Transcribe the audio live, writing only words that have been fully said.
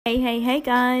Hey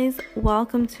guys,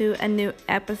 welcome to a new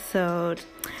episode.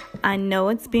 I know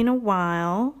it's been a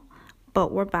while,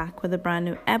 but we're back with a brand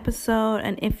new episode,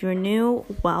 and if you're new,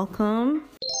 welcome.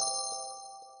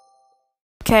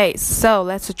 Okay, so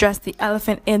let's address the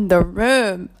elephant in the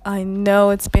room. I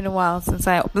know it's been a while since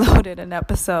I uploaded an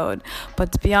episode,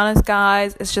 but to be honest,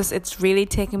 guys, it's really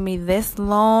taken me this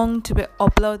long to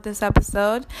upload this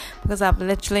episode because I've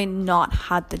literally not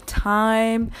had the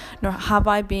time, nor have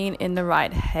I been in the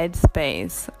right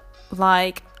headspace.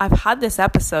 Like, I've had this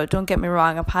episode, don't get me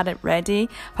wrong, I've had it ready,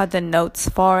 I've had the notes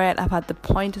for it, I've had the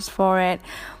pointers for it,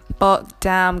 but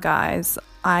damn, guys,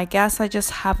 I guess I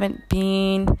just haven't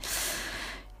been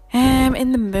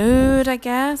in the mood, I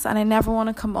guess, and I never want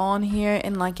to come on here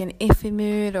in like an iffy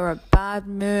mood or a bad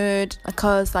mood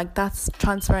because like that's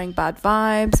transferring bad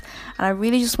vibes, and I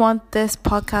really just want this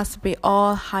podcast to be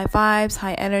all high vibes,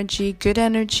 high energy, good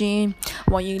energy.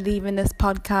 I want you leaving this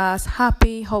podcast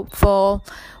happy, hopeful,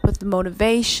 with the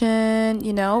motivation,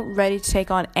 ready to take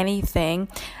on anything.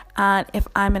 And if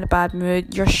I'm in a bad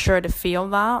mood, you're sure to feel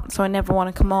that, so I never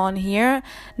want to come on here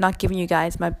not giving you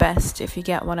guys my best, if you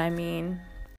get what I mean.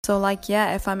 So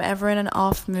if I'm ever in an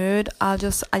off mood, I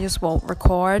just won't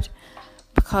record,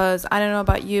 because I don't know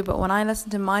about you, but when I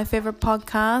listen to my favorite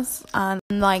podcasts and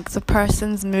like the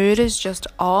person's mood is just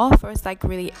off or it's like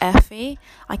really effy,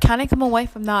 I kind of come away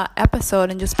from that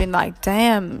episode and just be like,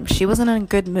 damn, she wasn't in a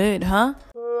good mood, huh?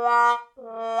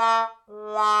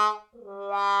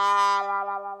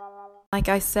 Like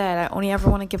I said, I only ever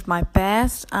want to give my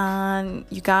best, and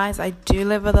you guys, I do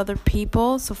live with other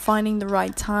people, so finding the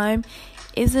right time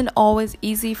isn't always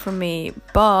easy for me,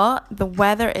 but the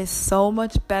weather is so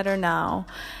much better now.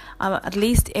 I'm at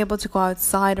least able to go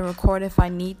outside and record if I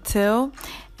need to.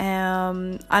 I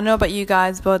don't know about you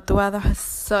guys, but the weather has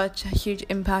such a huge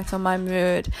impact on my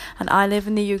mood, and I live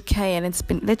in the UK, and it's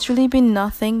literally been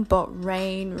nothing but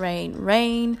rain,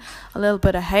 a little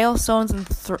bit of hailstones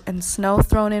and snow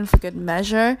thrown in for good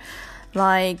measure.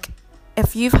 Like,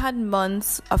 if you've had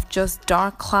months of just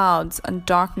dark clouds and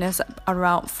darkness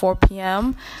around 4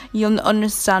 p.m., you'll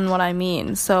understand what I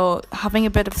mean. So having a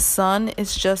bit of sun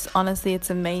is just, honestly, it's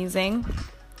amazing.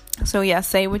 So yeah,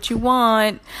 say what you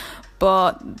want,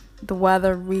 but the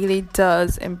weather really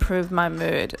does improve my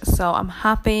mood. So I'm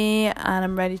happy and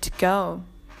I'm ready to go.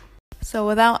 So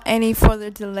without any further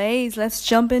delays, let's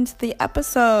jump into the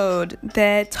episode.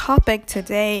 The topic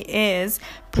today is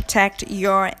protect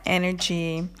your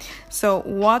energy. So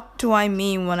what do I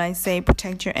mean when I say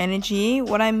protect your energy?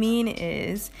 What I mean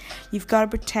is you've got to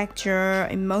protect your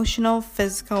emotional,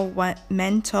 physical,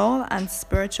 mental, and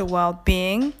spiritual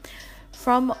well-being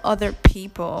from other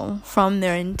people, from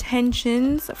their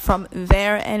intentions, from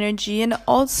their energy, and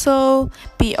also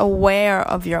be aware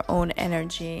of your own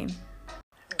energy.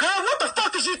 Girl, what the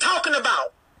fuck is you talking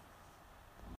about?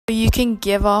 You can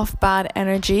give off bad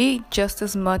energy just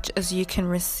as much as you can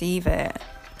receive it.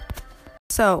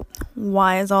 So,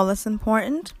 why is all this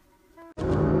important?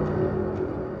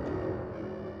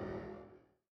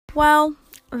 Well,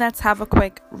 let's have a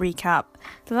quick recap.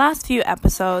 The last few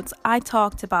episodes, I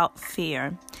talked about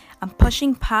fear and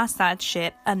pushing past that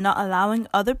shit and not allowing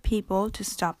other people to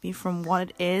stop you from what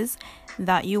it is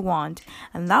that you want.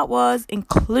 And that was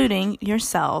including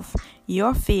yourself,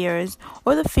 your fears,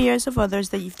 or the fears of others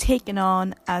that you've taken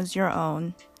on as your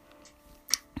own.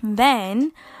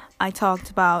 Then I talked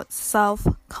about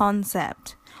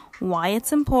self-concept, why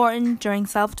it's important during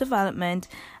self-development,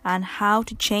 and how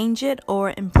to change it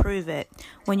or improve it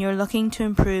when you're looking to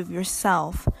improve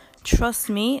yourself. Trust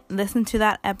me, listen to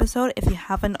that episode if you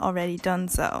haven't already done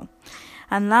so.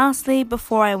 And lastly,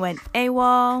 before I went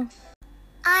AWOL,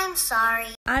 I'm sorry,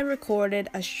 I recorded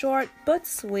a short but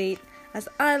sweet, as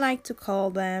I like to call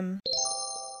them,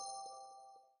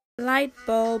 light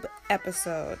bulb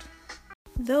episode.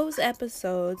 Those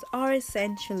episodes are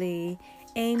essentially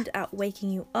aimed at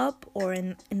waking you up or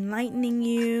enlightening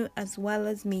you, as well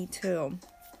as me too.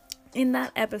 In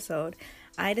that episode,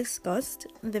 I discussed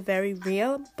the very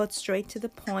real but straight to the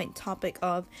point topic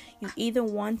of you either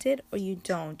want it or you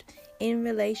don't, in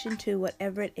relation to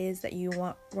whatever it is that you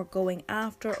were going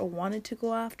after or wanted to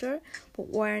go after but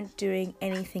weren't doing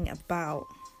anything about.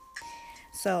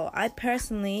 So I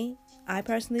personally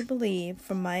believe,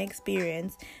 from my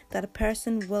experience, that a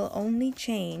person will only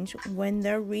change when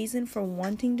their reason for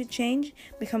wanting to change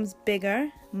becomes bigger,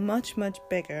 much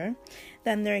bigger,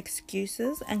 than their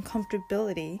excuses and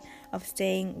comfortability of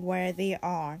staying where they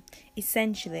are.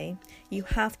 Essentially, you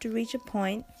have to reach a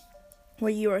point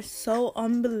where you are so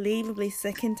unbelievably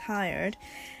sick and tired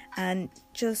and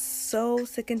just so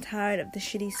sick and tired of the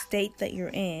shitty state that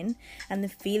you're in and the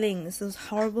feelings, those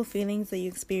horrible feelings that you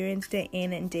experience day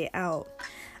in and day out,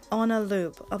 on a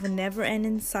loop of a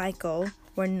never-ending cycle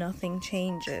where nothing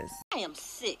changes. I am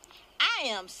sick. I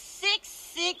am sick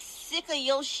of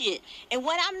your shit. And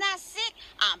when I'm not sick,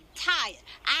 I'm tired.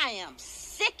 I am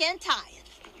sick and tired.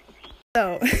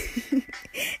 So,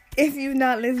 if you've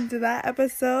not listened to that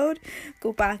episode,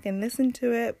 go back and listen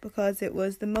to it, because it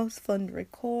was the most fun to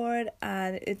record,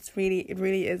 and it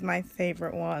really is my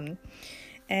favorite one.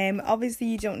 Obviously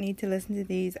you don't need to listen to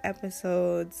these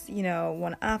episodes,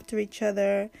 one after each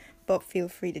other, but feel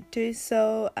free to do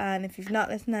so. And if you've not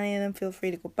listened to any of them, feel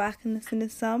free to go back and listen to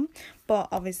some, but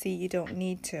obviously you don't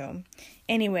need to.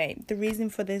 Anyway, the reason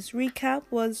for this recap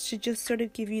was to just sort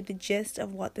of give you the gist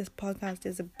of what this podcast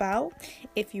is about.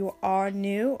 If you are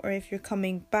new or if you're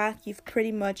coming back, you've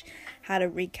pretty much had a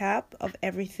recap of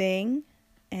everything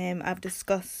I've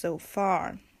discussed so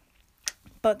far.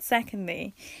 But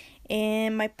secondly,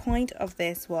 and my point of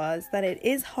this was that it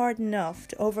is hard enough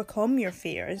to overcome your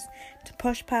fears, to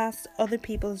push past other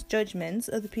people's judgments,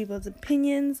 other people's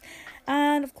opinions,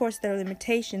 and of course their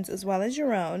limitations as well as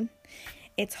your own.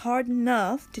 It's hard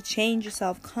enough to change your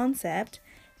self-concept,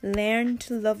 learn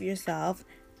to love yourself,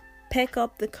 pick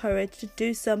up the courage to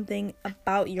do something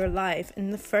about your life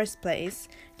in the first place,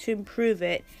 to improve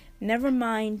it, never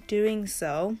mind doing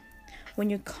so when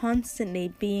you're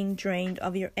constantly being drained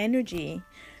of your energy.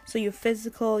 So your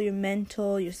physical, your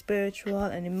mental, your spiritual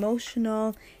and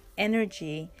emotional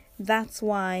energy. That's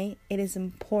why it is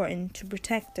important to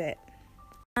protect it.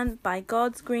 And by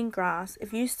God's green grass,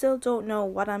 if you still don't know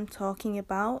what I'm talking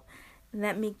about,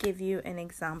 let me give you an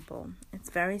example. It's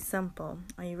very simple.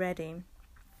 Are you ready?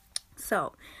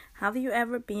 So, have you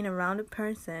ever been around a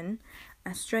person,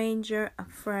 a stranger, a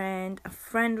friend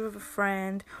of a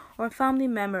friend, or a family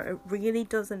member? It really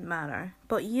doesn't matter.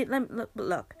 But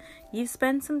look, you've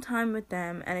spent some time with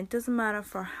them, and it doesn't matter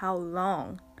for how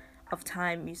long of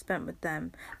time you spent with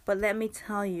them. But let me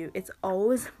tell you, it's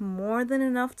always more than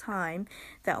enough time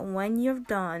that when you've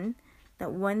done,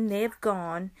 that when they've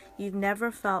gone, you've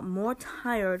never felt more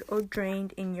tired or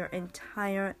drained in your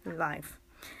entire life.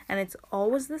 And it's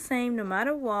always the same, no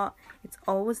matter what. It's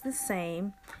always the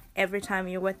same every time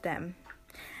you're with them.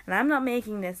 And I'm not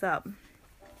making this up.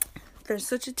 There's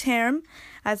such a term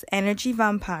as energy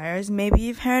vampires. Maybe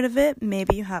you've heard of it,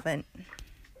 maybe you haven't.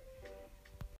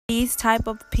 These type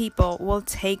of people will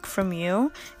take from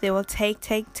you. They will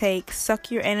take, suck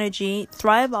your energy,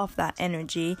 thrive off that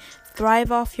energy,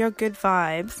 thrive off your good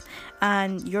vibes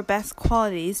and your best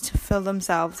qualities to fill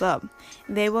themselves up.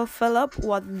 They will fill up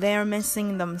what they're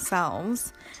missing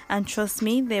themselves, and trust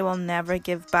me, they will never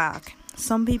give back.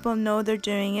 Some people know they're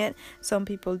doing it, some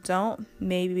people don't.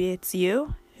 Maybe it's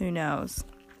you, who knows?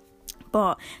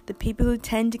 But the people who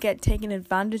tend to get taken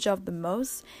advantage of the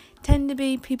most tend to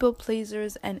be people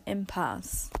pleasers and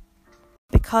empaths.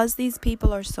 Because these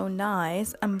people are so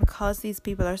nice and because these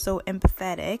people are so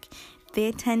empathetic,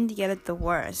 they tend to get it the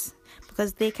worst,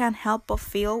 because they can't help but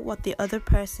feel what the other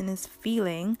person is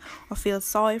feeling, or feel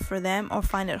sorry for them, or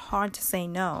find it hard to say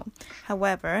no.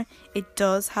 However, it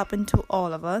does happen to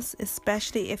all of us,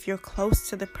 especially if you're close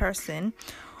to the person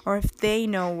or if they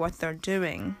know what they're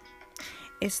doing.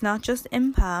 It's not just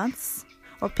empaths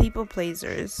or people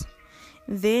pleasers.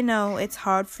 They know it's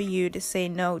hard for you to say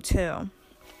no to.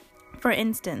 For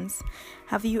instance,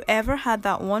 have you ever had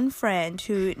that one friend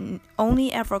who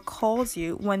only ever calls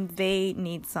you when they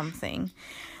need something?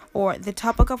 Or the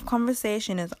topic of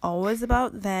conversation is always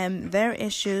about them, their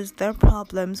issues, their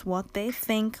problems, what they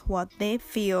think, what they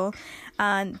feel,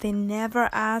 and they never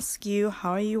ask you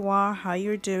how you are, how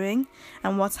you're doing,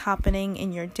 and what's happening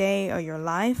in your day or your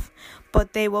life,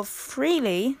 but they will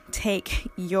freely take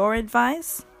your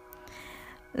advice,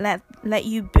 let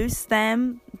you boost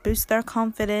their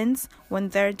confidence when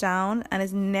they're down, and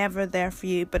is never there for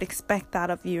you, but expect that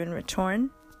of you in return.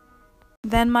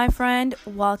 Then, my friend,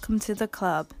 welcome to the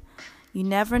club. You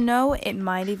never know, it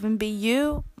might even be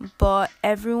you, but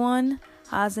everyone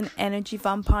has an energy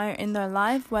vampire in their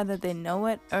life, whether they know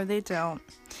it or they don't.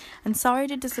 And sorry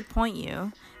to disappoint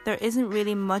you, there isn't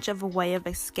really much of a way of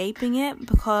escaping it,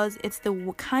 because it's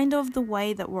the kind of the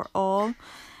way that we're all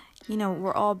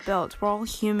built. We're all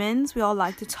humans. We all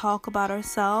like to talk about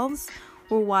ourselves.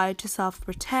 We're wired to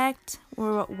self-protect.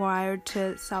 We're wired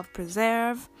to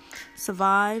self-preserve,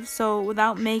 survive. So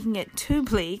without making it too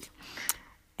bleak,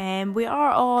 we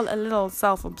are all a little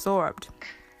self-absorbed.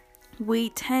 We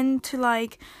tend to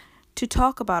like to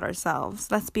talk about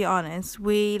ourselves. Let's be honest.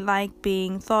 We like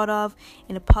being thought of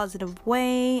in a positive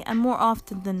way, and more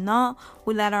often than not,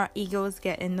 we let our egos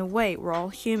get in the way. We're all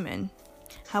human.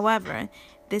 However,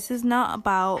 this is not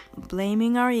about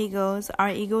blaming our egos. Our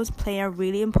egos play a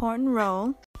really important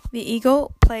role. The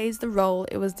ego plays the role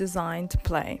it was designed to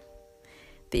play.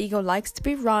 The ego likes to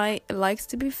be right, it likes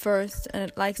to be first, and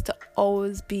it likes to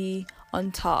always be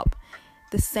on top.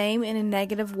 The same in a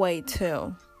negative way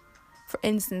too. For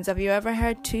instance, have you ever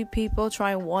heard two people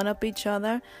try and one-up each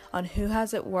other on who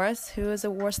has it worse, who has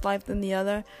a worse life than the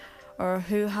other, or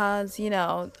who has,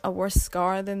 a worse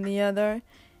scar than the other?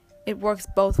 It works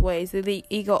both ways. The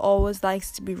ego always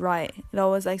likes to be right. It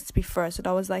always likes to be first. It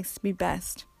always likes to be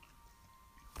best.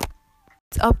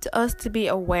 It's up to us to be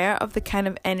aware of the kind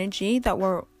of energy that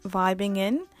we're vibing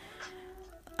in.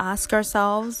 Ask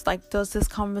ourselves, does this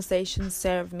conversation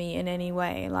serve me in any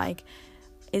way?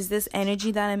 Is this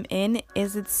energy that I'm in,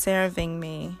 is it serving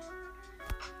me?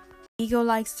 Ego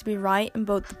likes to be right in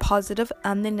both the positive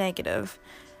and the negative.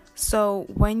 So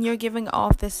when you're giving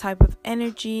off this type of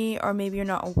energy, or maybe you're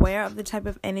not aware of the type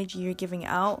of energy you're giving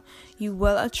out, you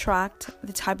will attract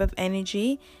the type of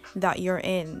energy that you're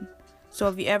in. So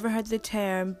have you ever heard the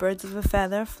term birds of a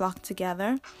feather flock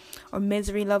together, or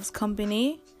misery loves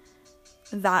company?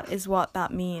 That is what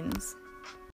that means.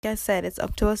 Like I said, it's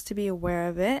up to us to be aware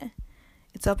of it.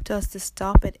 It's up to us to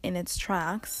stop it in its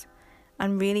tracks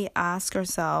and really ask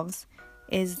ourselves,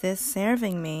 is this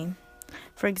serving me?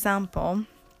 For example,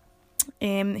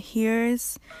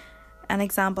 here's an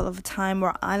example of a time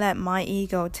where I let my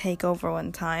ego take over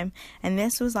one time, and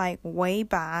this was way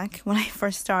back when I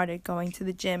first started going to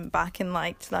the gym back in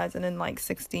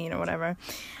 2016 or whatever.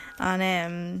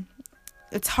 And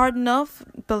it's hard enough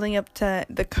building up to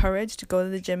the courage to go to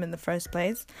the gym in the first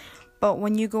place, but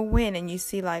when you go in and you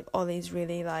see all these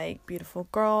really beautiful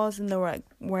girls, and they were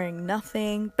wearing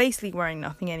nothing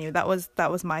anyway. That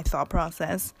was my thought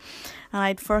process. And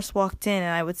I'd first walked in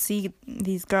and I would see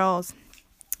these girls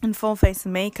in full face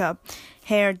of makeup,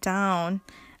 hair down,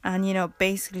 and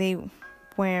basically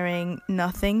wearing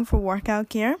nothing for workout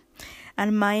gear.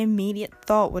 And my immediate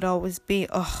thought would always be,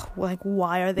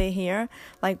 why are they here?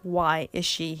 Why is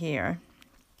she here?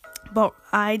 But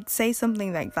I'd say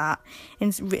something like that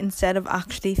instead of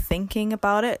actually thinking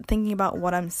about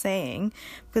what I'm saying.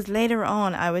 Because later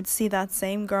on, I would see that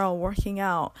same girl working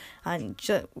out, and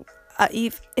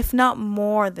if not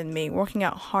more than me, working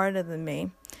out harder than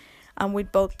me. And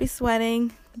we'd both be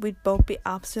sweating. We'd both be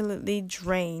absolutely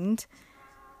drained.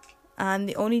 And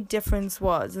the only difference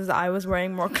is I was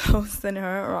wearing more clothes than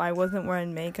her, or I wasn't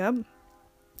wearing makeup.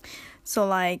 So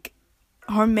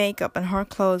her makeup and her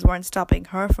clothes weren't stopping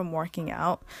her from working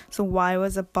out. So why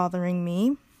was it bothering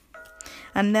me?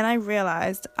 And then I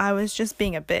realized I was just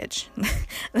being a bitch.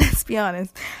 Let's be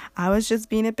honest. I was just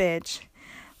being a bitch.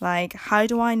 How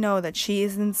do I know that she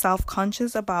isn't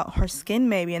self-conscious about her skin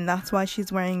maybe, and that's why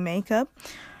she's wearing makeup?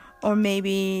 Or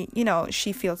maybe,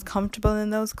 she feels comfortable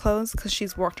in those clothes because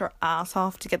she's worked her ass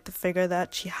off to get the figure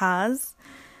that she has.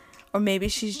 Or maybe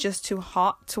she's just too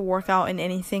hot to work out in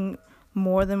anything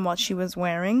more than what she was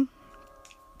wearing.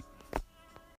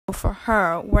 For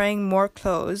her, wearing more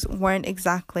clothes wasn't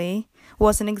exactly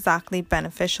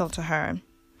beneficial to her.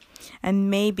 And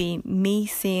maybe me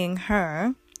seeing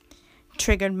her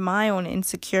triggered my own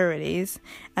insecurities,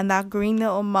 and that green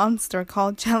little monster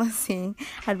called jealousy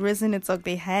had risen its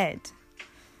ugly head.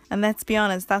 And let's be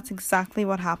honest, that's exactly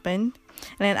what happened.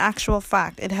 And in actual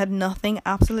fact, it had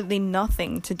absolutely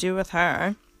nothing to do with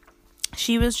her.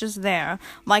 She was just there,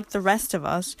 like the rest of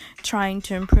us, trying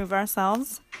to improve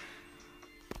ourselves.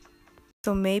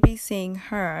 So maybe seeing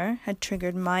her had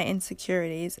triggered my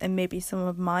insecurities and maybe some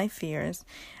of my fears,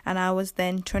 and I was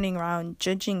then turning around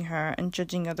judging her and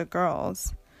judging other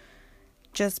girls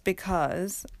just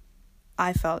because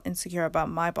I felt insecure about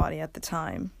my body at the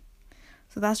time.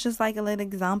 So that's just a little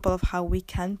example of how we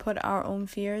can put our own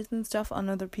fears and stuff on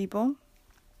other people.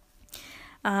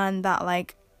 And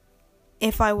that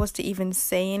if I was to even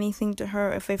say anything to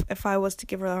her, if I was to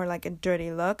give her a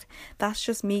dirty look, that's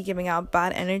just me giving out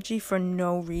bad energy for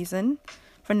no reason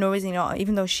at all,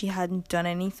 even though she hadn't done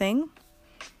anything.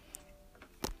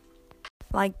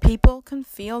 People can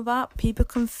feel that. People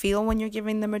can feel when you're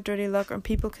giving them a dirty look, or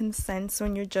people can sense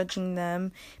when you're judging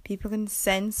them. People can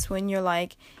sense when you're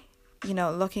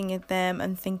looking at them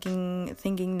and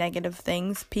thinking negative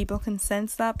things. People can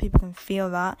sense that, people can feel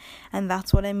that, and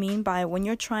that's what I mean by when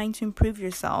you're trying to improve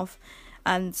yourself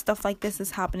and stuff like this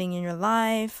is happening in your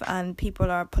life, and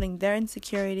people are putting their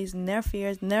insecurities and their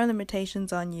fears and their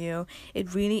limitations on you.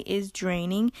 It really is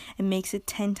draining and makes it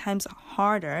 10 times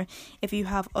harder if you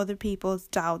have other people's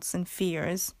doubts and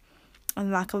fears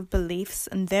and lack of beliefs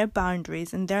and their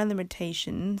boundaries and their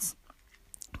limitations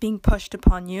being pushed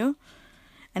upon you.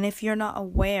 And if you're not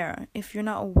aware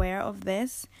of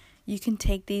this, you can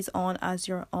take these on as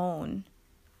your own.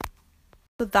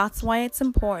 So that's why it's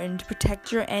important to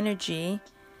protect your energy,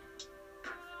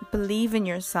 believe in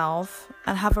yourself,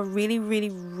 and have a really, really,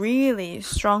 really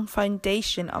strong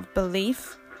foundation of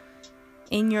belief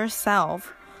in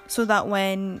yourself, so that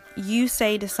when you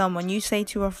say to someone, you say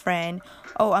to a friend,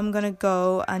 oh, I'm going to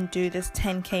go and do this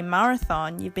 10K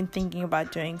marathon you've been thinking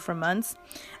about doing for months,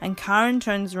 and Karen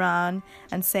turns around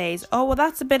and says, oh, well,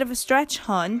 that's a bit of a stretch,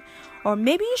 hun, or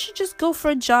maybe you should just go for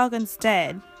a jog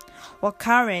instead. What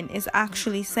Karen is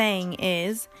actually saying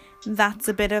is, that's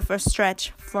a bit of a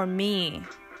stretch for me,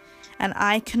 and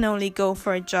I can only go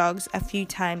for jogs a few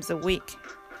times a week.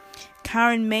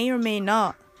 Karen may or may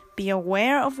not be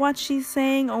aware of what she's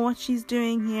saying or what she's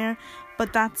doing here,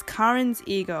 but that's Karen's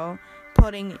ego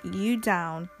putting you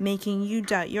down, making you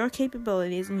doubt your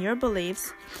capabilities and your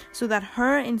beliefs, so that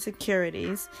her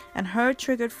insecurities and her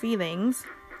triggered feelings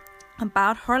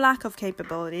about her lack of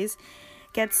capabilities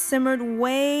get simmered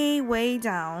way, way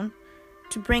down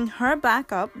to bring her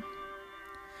back up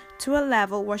to a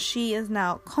level where she is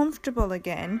now comfortable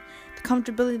again, the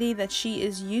comfortability that she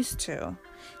is used to.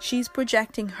 She's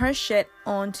projecting her shit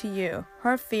onto you,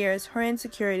 her fears, her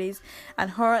insecurities, and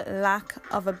her lack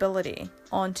of ability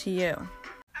onto you.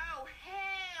 Oh,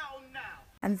 hell no.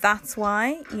 And that's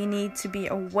why you need to be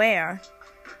aware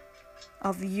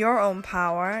of your own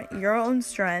power, your own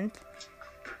strength,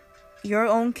 your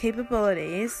own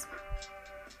capabilities,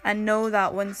 and know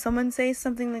that when someone says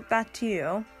something like that to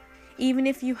you, even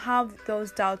if you have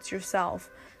those doubts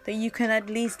yourself, that you can at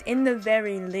least, in the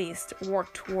very least,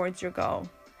 work towards your goal.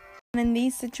 And in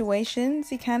these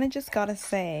situations, you kind of just gotta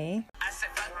say,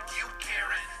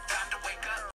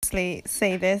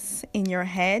 say this in your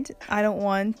head. I don't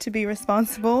want to be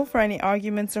responsible for any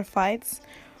arguments or fights,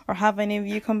 or have any of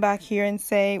you come back here and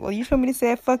say, well, you told me to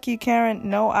say fuck you, Karen.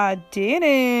 No, I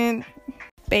didn't.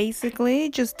 Basically,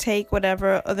 just take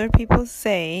whatever other people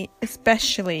say,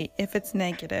 especially if it's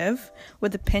negative,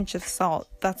 with a pinch of salt.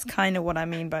 That's kind of what I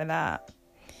mean by that.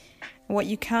 What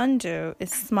you can do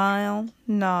is smile,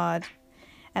 nod,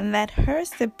 and let her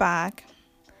sit back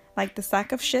like the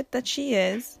sack of shit that she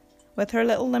is, with her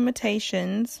little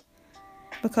limitations,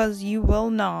 because you will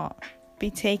not be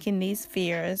taking these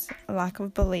fears, lack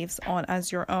of beliefs on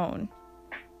as your own.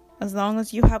 As long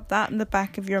as you have that in the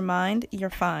back of your mind, you're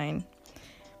fine.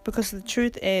 Because the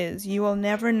truth is, you will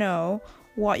never know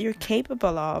what you're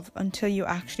capable of until you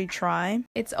actually try.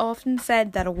 It's often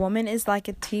said that a woman is like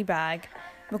a tea bag,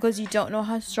 because you don't know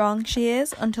how strong she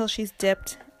is until she's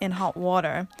dipped in hot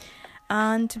water.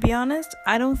 And to be honest,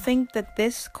 I don't think that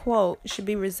this quote should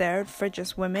be reserved for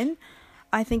just women.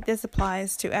 I think this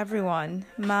applies to everyone.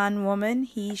 Man, woman,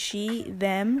 he, she,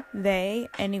 them, they,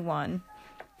 anyone.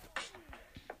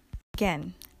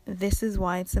 Again, this is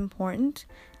why it's important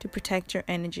to protect your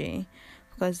energy,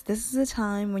 because this is a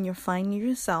time when you're finding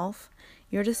yourself,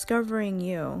 you're discovering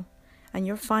you, and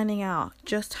you're finding out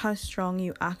just how strong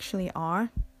you actually are.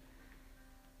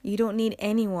 You don't need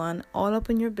anyone all up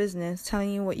in your business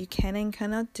telling you what you can and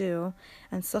cannot do,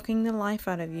 and sucking the life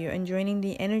out of you and draining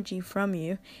the energy from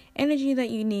you, energy that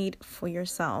you need for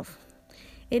yourself.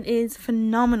 It is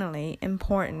phenomenally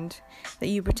important that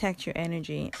you protect your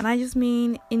energy. And I just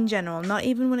mean in general, not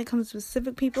even when it comes to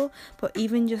specific people, but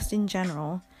even just in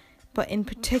general. But in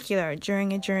particular,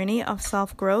 during a journey of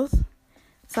self-growth,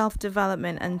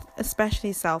 self-development, and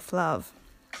especially self-love.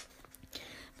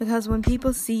 Because when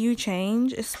people see you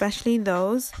change, especially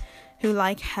those who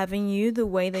like having you the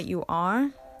way that you are,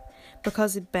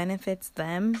 because it benefits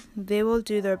them, they will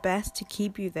do their best to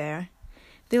keep you there.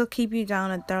 They'll keep you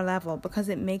down at their level because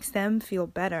it makes them feel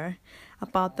better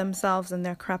about themselves and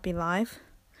their crappy life.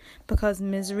 Because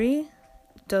misery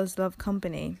does love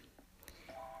company.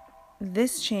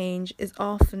 This change is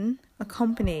often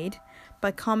accompanied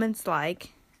by comments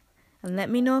like, and let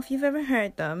me know if you've ever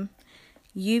heard them,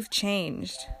 you've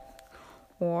changed.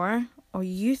 Or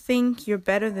you think you're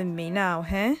better than me now,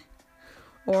 huh?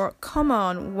 Or, come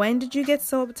on, when did you get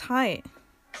so uptight?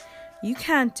 You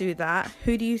can't do that.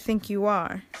 Who do you think you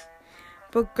are?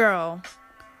 But girl,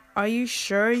 are you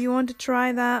sure you want to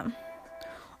try that?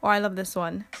 Or I love this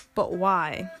one. But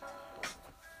why?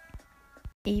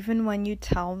 Even when you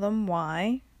tell them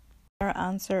why, their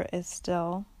answer is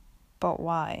still, but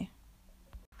why?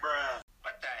 Bruh,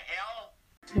 what the hell?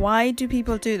 Why do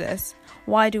people do this?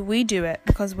 Why do we do it?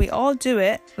 Because we all do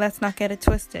it. Let's not get it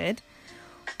twisted.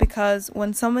 Because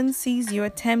when someone sees you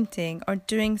attempting or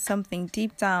doing something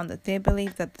deep down that they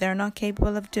believe that they're not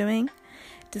capable of doing,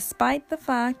 despite the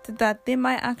fact that they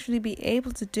might actually be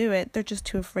able to do it, they're just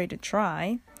too afraid to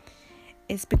try,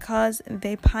 is because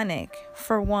they panic.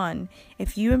 For one,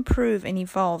 if you improve and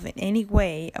evolve in any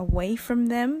way away from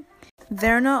them,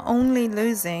 they're not only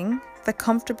losing the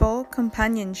comfortable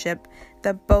companionship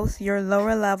that both your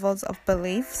lower levels of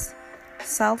beliefs,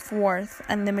 self-worth,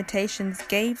 and limitations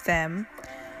gave them,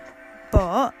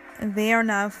 but they are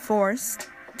now forced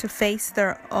to face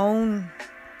their own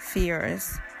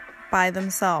fears by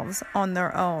themselves on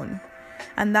their own.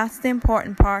 And that's the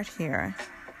important part here.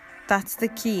 That's the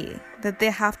key, that they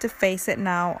have to face it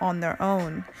now on their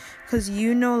own, because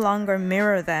you no longer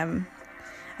mirror them.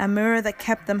 A mirror that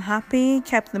kept them happy,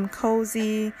 kept them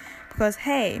cozy, because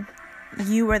hey,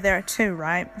 you were there too,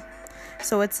 right?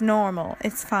 So it's normal,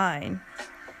 it's fine.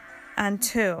 And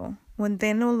two, when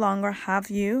they no longer have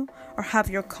you or have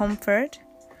your comfort,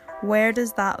 where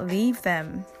does that leave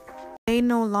them? They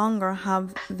no longer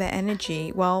have the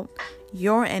energy,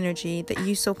 your energy that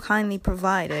you so kindly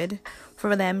provided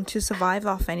for them to survive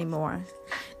off anymore.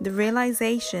 The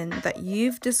realization that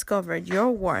you've discovered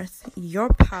your worth, your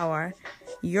power,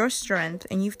 your strength,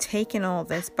 and you've taken all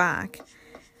this back,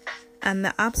 and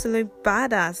the absolute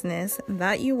badassness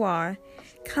that you are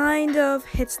kind of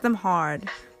hits them hard,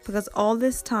 because all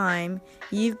this time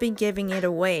you've been giving it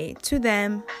away to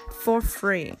them for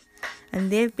free. And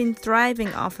they've been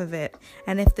thriving off of it.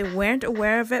 And if they weren't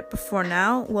aware of it before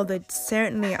now, well, they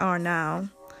certainly are now.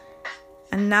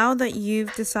 And now that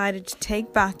you've decided to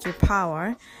take back your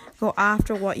power, go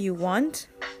after what you want,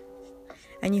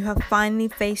 and you have finally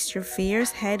faced your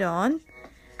fears head on,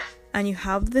 and you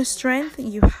have the strength,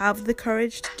 you have the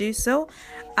courage to do so,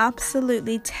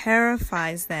 absolutely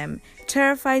terrifies them.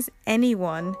 Terrifies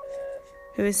anyone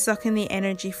who is sucking the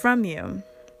energy from you.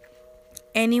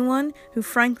 Anyone who,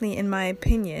 frankly, in my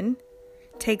opinion,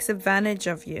 takes advantage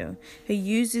of you, who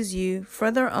uses you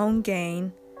for their own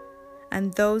gain,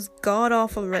 and those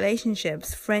god-awful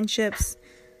relationships, friendships,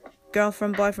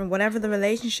 girlfriend, boyfriend, whatever the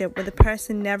relationship where the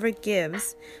person never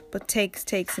gives, but takes.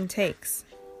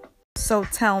 So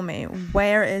tell me,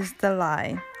 where is the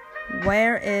lie?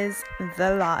 Where is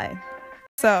the lie?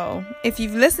 So, if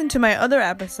you've listened to my other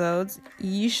episodes,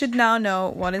 you should now know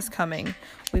what is coming.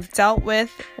 We've dealt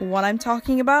with what I'm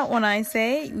talking about when I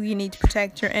say you need to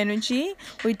protect your energy.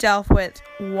 We dealt with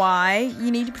why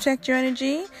you need to protect your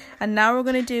energy. And now we're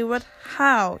going to deal with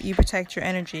how you protect your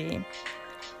energy.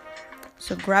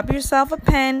 So grab yourself a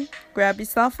pen, grab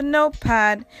yourself a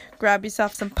notepad, grab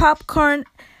yourself some popcorn,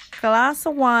 glass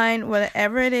of wine,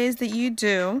 whatever it is that you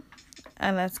do,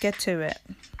 and let's get to it.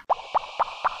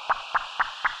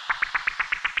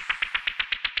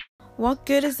 What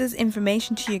good is this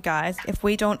information to you guys if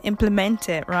we don't implement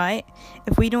it, right?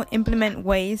 If we don't implement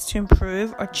ways to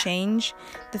improve or change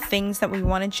the things that we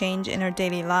want to change in our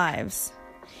daily lives.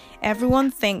 Everyone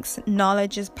thinks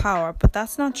knowledge is power, but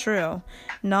that's not true.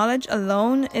 Knowledge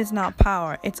alone is not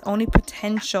power. It's only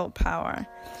potential power.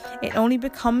 It only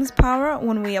becomes power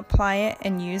when we apply it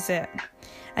and use it.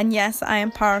 And yes, I am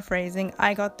paraphrasing.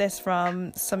 I got this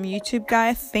from some YouTube guy.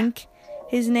 I think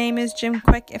his name is Jim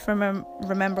Quick, if I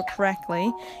remember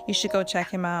correctly. You should go check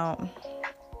him out.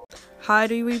 How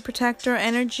do we protect our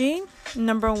energy?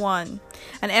 Number 1.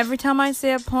 And every time I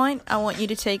say a point, I want you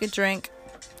to take a drink.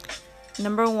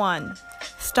 Number 1.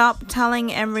 Stop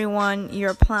telling everyone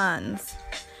your plans.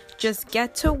 Just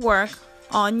get to work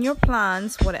on your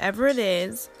plans, whatever it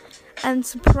is, and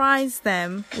surprise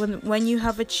them when you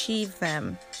have achieved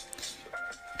them.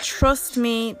 Trust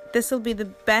me, this will be the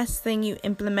best thing you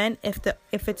implement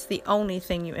if it's the only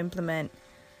thing you implement.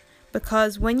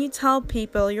 Because when you tell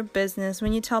people your business,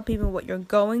 when you tell people what you're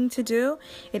going to do,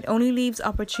 it only leaves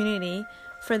opportunity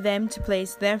for them to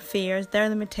place their fears, their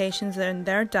limitations, and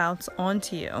their doubts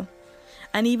onto you.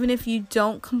 And even if you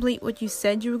don't complete what you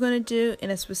said you were going to do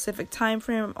in a specific time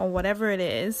frame or whatever it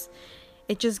is,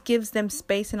 it just gives them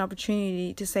space and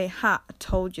opportunity to say, ha, I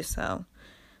told you so.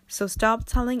 So stop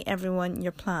telling everyone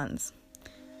your plans.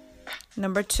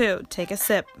 Number 2, take a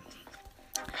sip.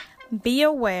 Be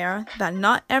aware that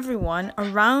not everyone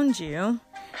around you,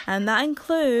 and that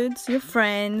includes your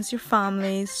friends, your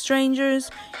family,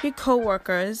 strangers, your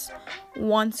co-workers,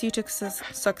 wants you to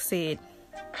succeed.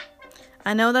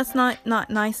 I know that's not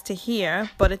nice to hear,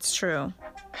 but it's true.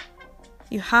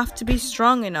 You have to be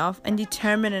strong enough and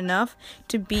determined enough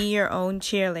to be your own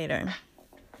cheerleader.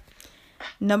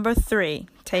 Number 3,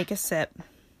 take a sip.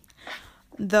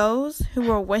 Those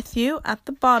who are with you at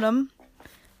the bottom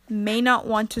may not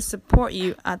want to support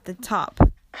you at the top.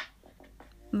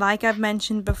 Like I've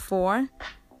mentioned before,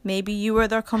 maybe you were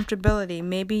their comfortability.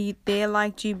 Maybe they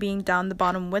liked you being down the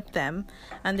bottom with them,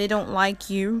 and they don't like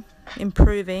you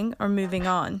improving or moving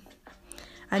on.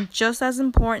 And just as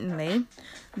importantly,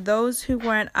 those who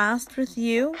weren't asked with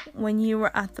you when you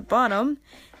were at the bottom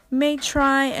may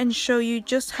try and show you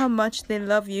just how much they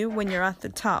love you when you're at the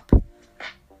top.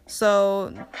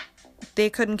 So they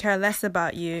couldn't care less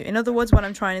about you. In other words, what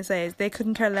I'm trying to say is they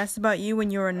couldn't care less about you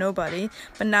when you were a nobody,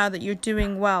 but now that you're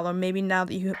doing well, or maybe now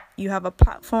that you have a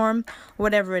platform,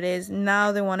 whatever it is,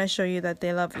 now they want to show you that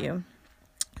they love you.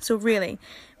 So really,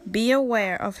 be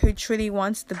aware of who truly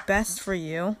wants the best for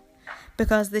you,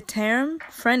 because the term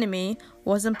frenemy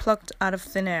wasn't plucked out of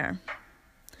thin air.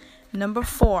 Number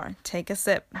 4, take a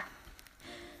sip.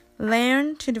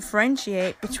 Learn to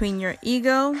differentiate between your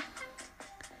ego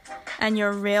and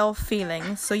your real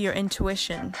feelings, so your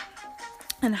intuition.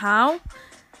 And how?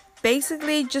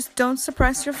 Basically, just don't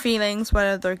suppress your feelings,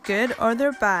 whether they're good or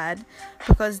they're bad,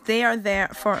 because they are there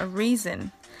for a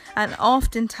reason and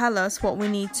often tell us what we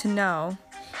need to know,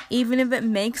 even if it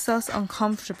makes us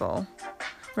uncomfortable.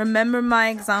 Remember my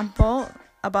example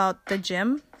about the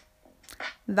gym?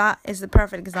 That is the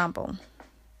perfect example.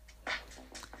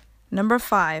 Number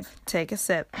 5, take a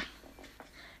sip.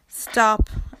 Stop,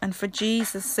 and for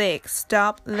Jesus' sake,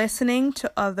 stop listening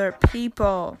to other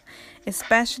people,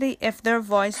 especially if their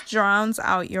voice drowns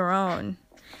out your own.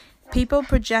 People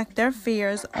project their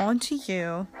fears onto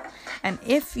you, and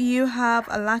if you have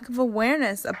a lack of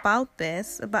awareness about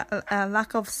this, about a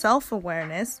lack of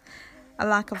self-awareness, a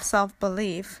lack of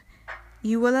self-belief,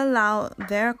 you will allow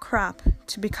their crap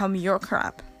to become your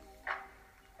crap.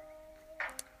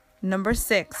 Number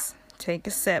 6, take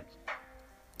a sip.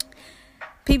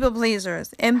 People pleasers,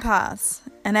 empaths,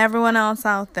 and everyone else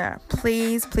out there,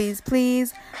 please, please,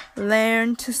 please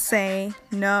learn to say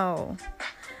no.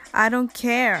 I don't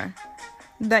care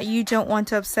that you don't want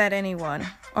to upset anyone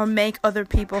or make other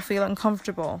people feel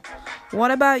uncomfortable. What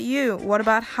about you? What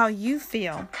about how you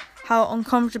feel? How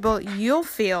uncomfortable you'll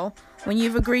feel when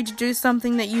you've agreed to do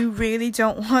something that you really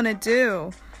don't want to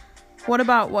do? What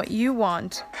about what you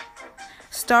want?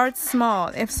 Start small.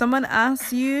 If someone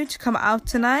asks you to come out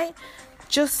tonight,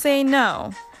 just say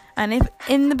no. And if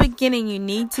in the beginning you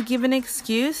need to give an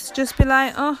excuse, just be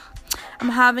like, oh, I'm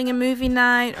having a movie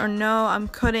night, or no, I'm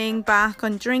cutting back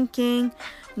on drinking.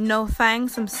 No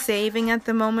thanks, I'm saving at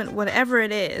the moment, whatever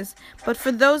it is. But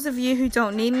for those of you who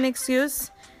don't need an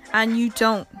excuse, and you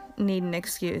don't need an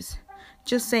excuse,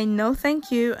 just say no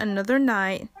thank you, another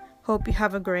night, hope you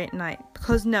have a great night.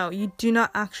 Because no, you do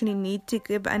not actually need to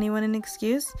give anyone an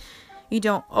excuse. You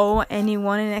don't owe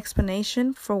anyone an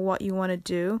explanation for what you want to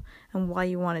do and why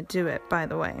you want to do it, by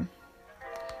the way.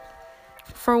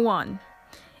 For one,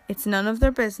 it's none of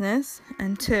their business.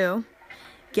 And 2,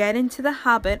 get into the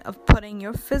habit of putting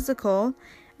your physical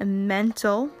and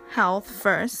mental health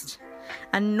first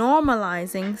and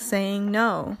normalizing saying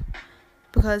no,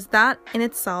 because that in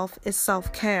itself is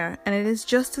self-care, and it is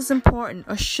just as important,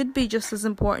 or should be just as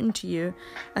important to you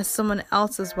as someone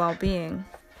else's well-being.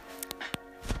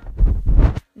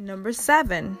 Number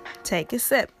 7, take a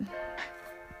sip.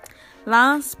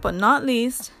 Last but not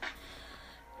least,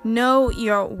 know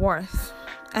your worth.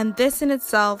 And this in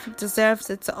itself deserves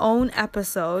its own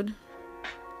episode,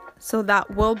 so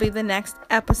that will be the next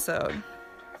episode.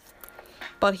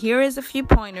 But here is a few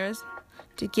pointers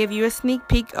to give you a sneak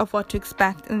peek of what to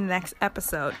expect in the next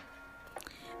episode.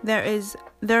 There is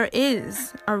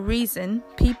a reason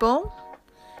people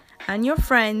and your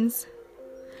friends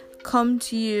come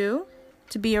to you,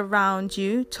 to be around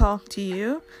you, talk to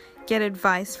you, get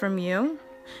advice from you.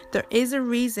 There is a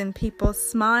reason people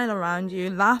smile around you,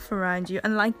 laugh around you,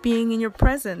 and like being in your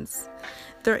presence.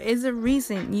 There is a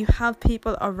reason you have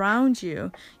people around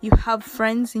you. You have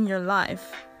friends in your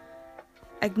life.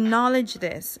 Acknowledge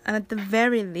this, and at the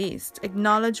very least,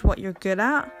 acknowledge what you're good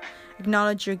at.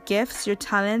 Acknowledge your gifts, your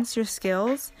talents, your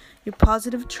skills, your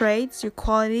positive traits, your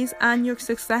qualities, and your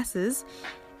successes,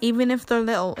 even if they're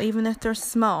little, even if they're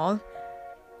small,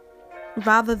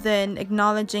 rather than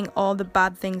acknowledging all the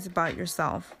bad things about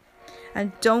yourself.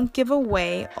 And don't give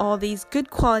away all these good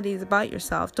qualities about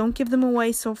yourself. Don't give them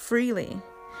away so freely.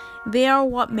 They are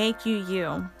what make you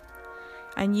you.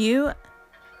 And you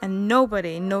and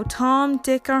nobody, no Tom,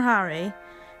 Dick, or Harry,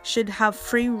 should have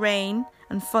free reign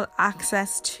and full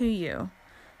access to you.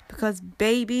 Because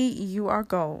baby, you are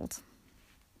gold.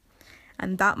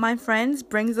 And that, my friends,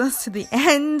 brings us to the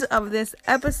end of this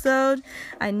episode.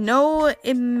 I know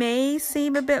it may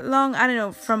seem a bit long. I don't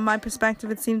know. From my perspective,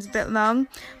 it seems a bit long.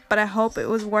 But I hope it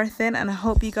was worth it. And I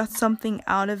hope you got something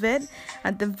out of it.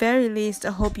 At the very least, I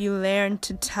hope you learned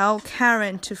to tell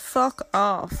Karen to fuck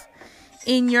off.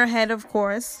 In your head, of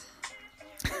course.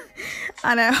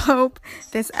 And I hope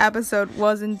this episode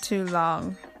wasn't too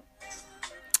long.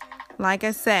 Like I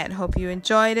said, hope you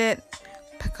enjoyed it.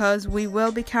 because we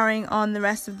will be carrying on the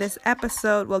rest of this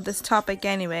episode, well, this topic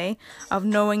anyway, of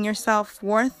knowing your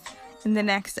self-worth in the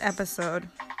next episode.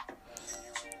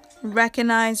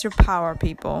 Recognize your power,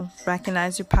 people.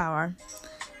 Recognize your power.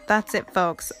 That's it,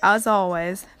 folks. As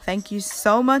always, thank you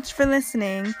so much for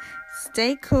listening.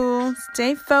 Stay cool,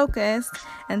 stay focused,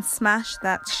 and smash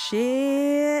that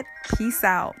shit. Peace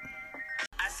out.